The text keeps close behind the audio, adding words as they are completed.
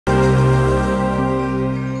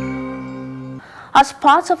As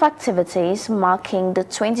part of activities marking the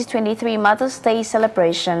 2023 Mother's Day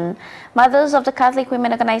celebration, mothers of the Catholic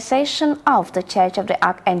Women Organization of the Church of the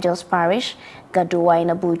Archangels Parish, Gaduwa in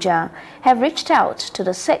Abuja, have reached out to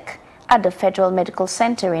the sick at the Federal Medical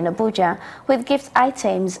Center in Abuja with gift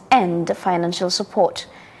items and financial support.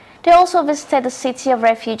 They also visited the City of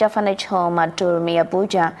Refuge Orphanage Home at Durumi,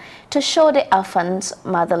 Abuja, to show the orphans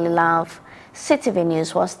motherly love. CTV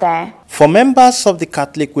News was there. For members of the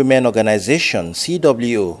Catholic Women Organization,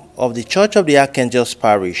 CWO, of the Church of the Archangels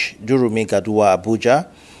Parish, Durumi, Gaduwa, Abuja,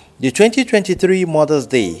 the 2023 Mother's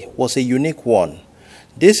Day was a unique one.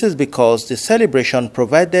 This is because the celebration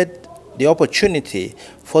provided the opportunity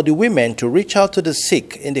for the women to reach out to the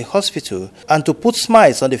sick in the hospital and to put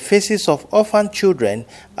smiles on the faces of orphan children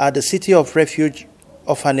at the City of Refuge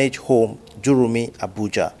Orphanage Home, Durumi,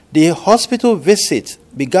 Abuja. The hospital visit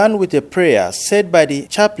began with a prayer said by the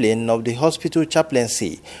chaplain of the hospital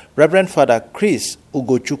chaplaincy, Reverend Father Chris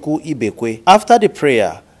Ugochukwu Ibekwe. After the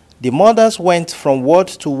prayer, the mothers went from ward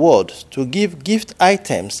to ward to give gift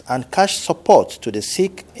items and cash support to the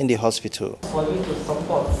sick in the hospital. For you to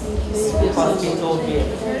support the hospital here,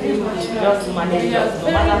 just manage us,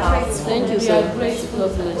 no matter how. Thank you, sir.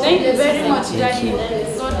 Thank you very much, Daddy.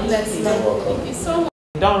 God bless you. Thank you so much.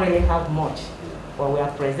 We don't really have much, but we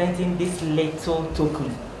are presenting this little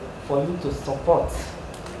token for you to support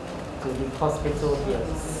to the hospital here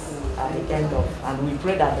at the end of, and we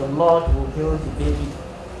pray that the Lord will heal the baby.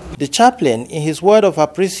 The chaplain, in his word of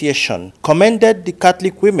appreciation, commended the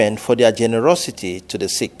Catholic women for their generosity to the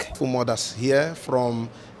sick. Mothers here from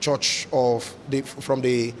the Church of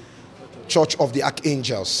the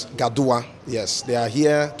Archangels, Gaduwa. Yes, they are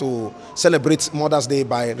here to celebrate Mother's Day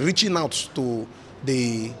by reaching out to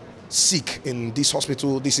the sick in this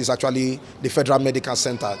hospital. This is actually the Federal Medical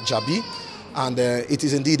Center, Jabi, and it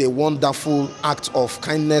is indeed a wonderful act of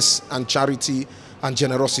kindness and charity and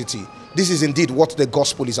generosity. This is indeed what the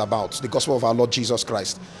gospel is about, the gospel of our Lord Jesus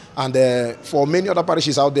Christ. And for many other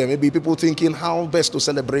parishes out there, maybe people thinking how best to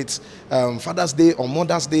celebrate Father's Day or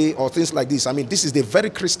Mother's Day or things like this. I mean, this is the very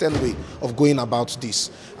Christian way of going about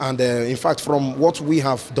this. And in fact, from what we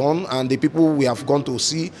have done and the people we have gone to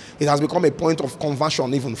see, it has become a point of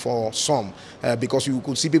conversion even for some. Because you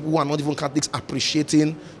could see people who are not even Catholics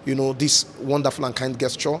appreciating, you know, this wonderful and kind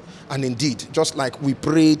gesture. And indeed, just like we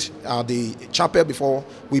prayed at the chapel before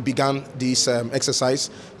we began this exercise,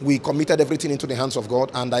 we committed everything into the hands of God,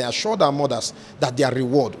 and I assured our mothers that their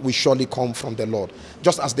reward will surely come from the Lord.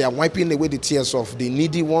 Just as they are wiping away the tears of the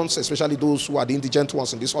needy ones, especially those who are the indigent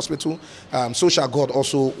ones in this hospital, so shall God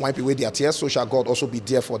also wipe away their tears, so shall God also be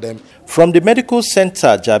there for them. From the medical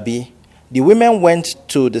center, Jabi, the women went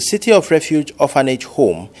to the City of Refuge Orphanage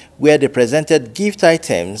Home, where they presented gift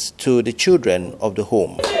items to the children of the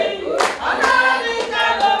home.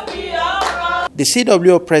 The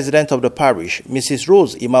CWO president of the parish, Mrs.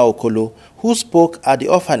 Rose Imaokolo, who spoke at the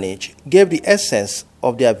orphanage, gave the essence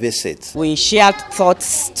of their visit. We shared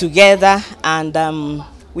thoughts together, and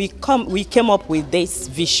we came up with this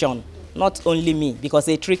vision. Not only me, because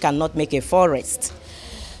a tree cannot make a forest.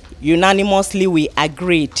 Unanimously, we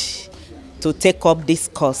agreed to take up this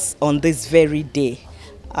cause on this very day.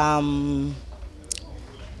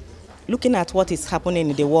 Looking at what is happening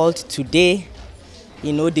in the world today,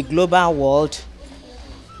 you know, the global world,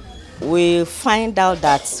 we find out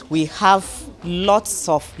that we have lots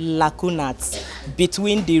of lacunas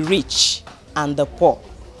between the rich and the poor.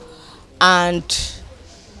 And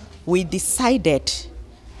we decided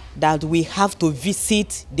that we have to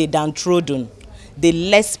visit the downtrodden, the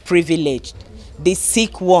less privileged, the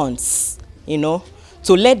sick ones, you know,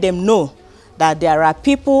 to let them know that there are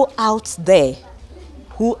people out there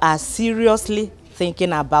who are seriously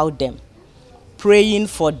thinking about them, praying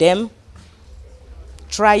for them,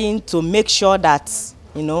 trying to make sure that,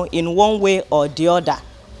 you know, in one way or the other,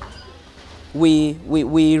 we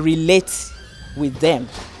relate with them.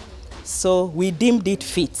 So we deemed it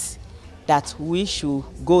fit that we should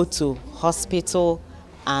go to hospital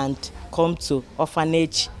and come to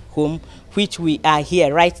orphanage home, which we are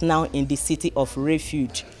here right now in the City of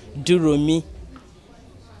Refuge, Durumi,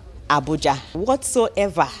 Abuja.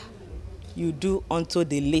 Whatsoever you do unto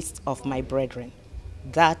the least of my brethren,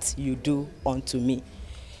 that you do unto me.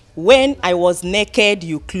 When I was naked,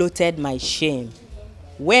 you clothed my shame.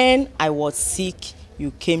 When I was sick,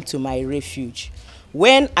 you came to my refuge.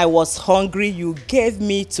 When I was hungry, you gave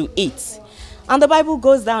me to eat. And the Bible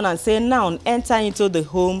goes down and says, now enter into the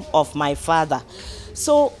home of my Father.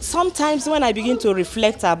 So sometimes when I begin to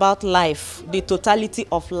reflect about life, the totality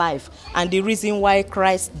of life, and the reason why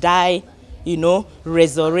Christ died, you know,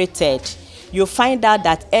 resurrected, you find out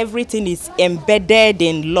that everything is embedded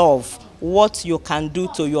in love what you can do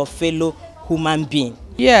to your fellow human being.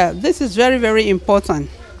 Yeah, this is very, very important,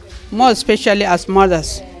 more especially as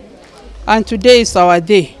mothers. And today is our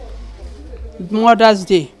day, Mother's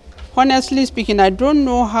Day. Honestly speaking, I don't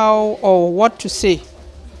know how or what to say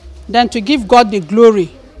than to give God the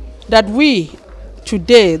glory that we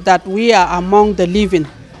are among the living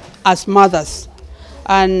as mothers.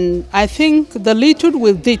 And I think the little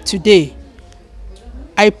we did today,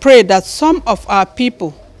 I pray that some of our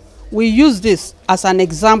people will use this as an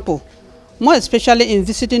example, more especially in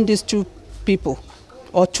visiting these two people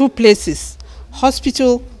or two places,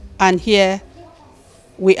 hospital and here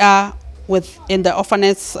we are in the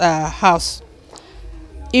orphanage house.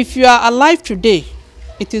 If you are alive today,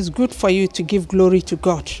 it is good for you to give glory to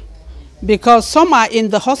God, because some are in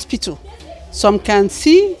the hospital. Some can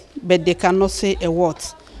see, but they cannot say a word.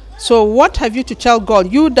 So what have you to tell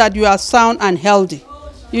God? You that you are sound and healthy,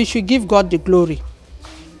 you should give God the glory.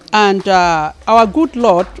 And our good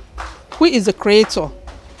Lord, who is the creator,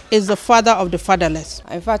 is the father of the fatherless.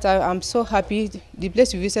 In fact, I'm so happy. The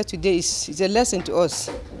place we visit today is a lesson to us,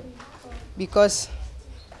 because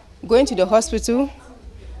going to the hospital,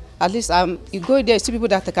 at least you go there, you see people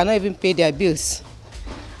that cannot even pay their bills,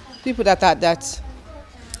 people that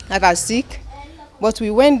are sick. But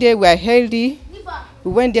we went there, we are healthy,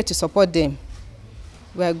 we went there to support them.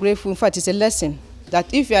 We are grateful. In fact, it's a lesson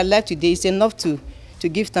that if you are alive today, it's enough to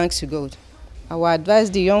give thanks to God. I would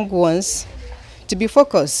advise the young ones to be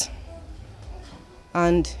focused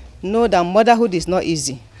and know that motherhood is not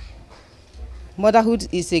easy. Motherhood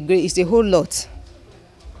is a whole lot.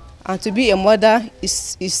 And to be a mother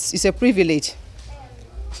is a privilege.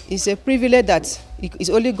 It's a privilege that it's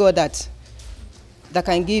only God that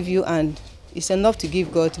can give you, and it's enough to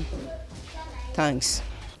give God thanks.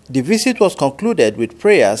 The visit was concluded with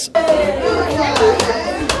prayers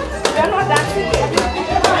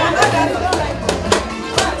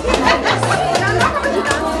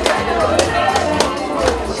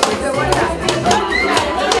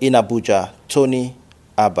in Abuja. Tony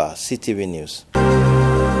Abba, CTV News.